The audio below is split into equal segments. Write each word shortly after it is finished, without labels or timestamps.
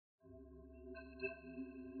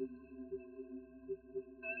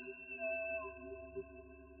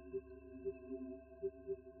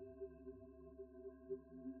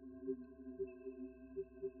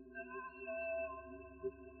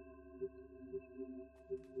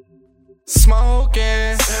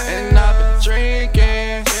Smoking, and I've been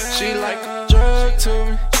drinking. She like a drug to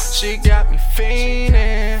me. She got me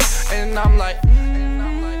fiending, and I'm like,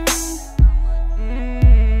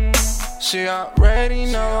 She already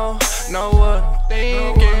know what I'm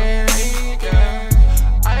thinking.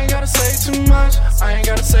 I ain't gotta say too much. I ain't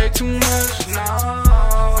gotta say too much. No,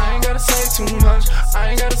 I ain't gotta say too much. I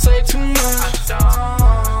ain't gotta say too much. No,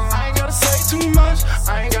 I ain't gotta say too much.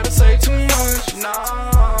 I ain't gotta say too much. No,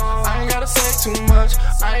 I ain't gotta say too much.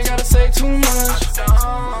 I ain't gotta say too much.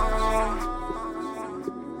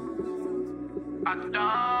 I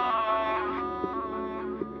don't.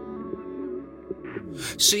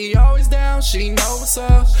 She always down, she know what's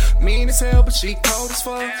up. Mean as hell, but she cold as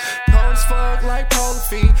fuck. Cold as fuck like polar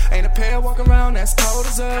feet. Ain't a pair walking around that's cold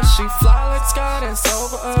as us. She fly like the sky that's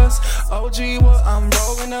over us. OG, what I'm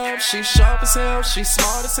rolling up. She sharp as hell, she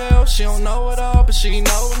smart as hell. She don't know it all, but she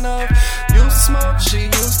know enough. Used to smoke, she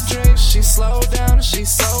used to drink. She slowed down and she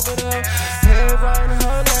sobered up. Head right in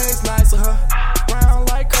her legs, nice of her. Brown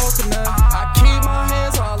like coconut. I keep my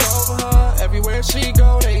hands all over her. Everywhere she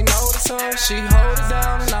go, they notice her. She hold it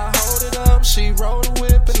down and I hold it up. She roll the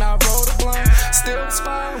whip and I roll the blunt. Still the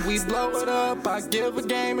spot, we blow it up. I give a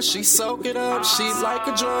game and she soak it up. She like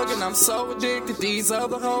a drug and I'm so addicted. These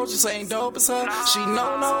other hoes just ain't dope as her. She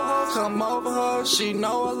know no hoe come over her. She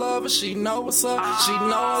know I love her, she know what's up. She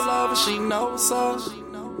know I love her, she know what's up.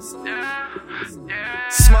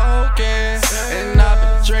 Smoking and I've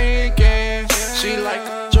been drinking. She like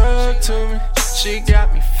a drug to me. She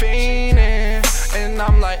got me fiending, and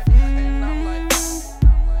I'm like,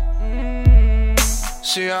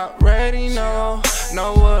 She already know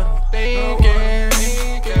what I'm thinking.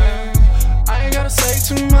 I ain't gotta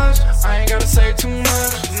say too much. I ain't gotta say too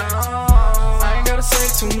much. No, I ain't gotta say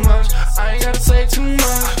too much. I ain't gotta say too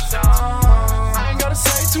much. No, I ain't gotta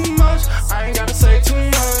say too much. I ain't gotta say too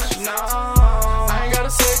much. No, I ain't gotta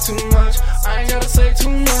say too much. I ain't gotta say too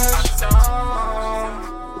much. No.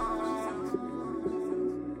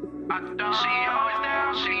 She always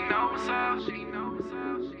down, she know what's up.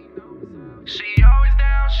 She always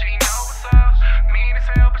down, she know what's up. Mean as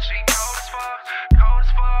hell, but she cold as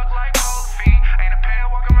fuck like cold feet. Ain't a pair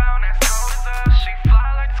walking around that's cold as us. She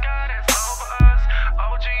fly like the sky that's over us.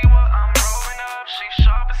 OG, what I'm rolling up. She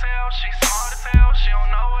sharp as hell, she smart as hell. She don't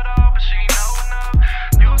know it all, but she know enough.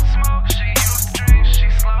 Used to smoke, she used to drink. She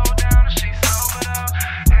slowed down and she sobered up.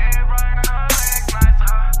 Head right in her legs, nice of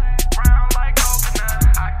her. Brown like coconut.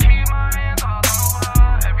 I keep my hands all over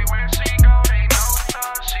her. Everywhere she go, they know it's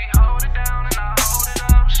her. She hold it down and I hold it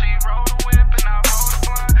up. She roll the whip and I roll the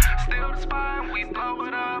blunt. Still the spot and we blow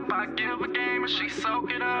it up. I give a game and she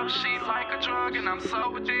soak it up. She like a drug and I'm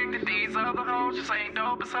so addicted. These other hoes just ain't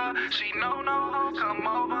dope as her. She know no hoe come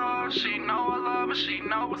over her. She know I love her, she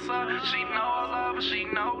know what's up. She know I love her, she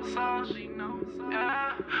know what's up.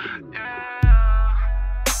 Yeah, yeah.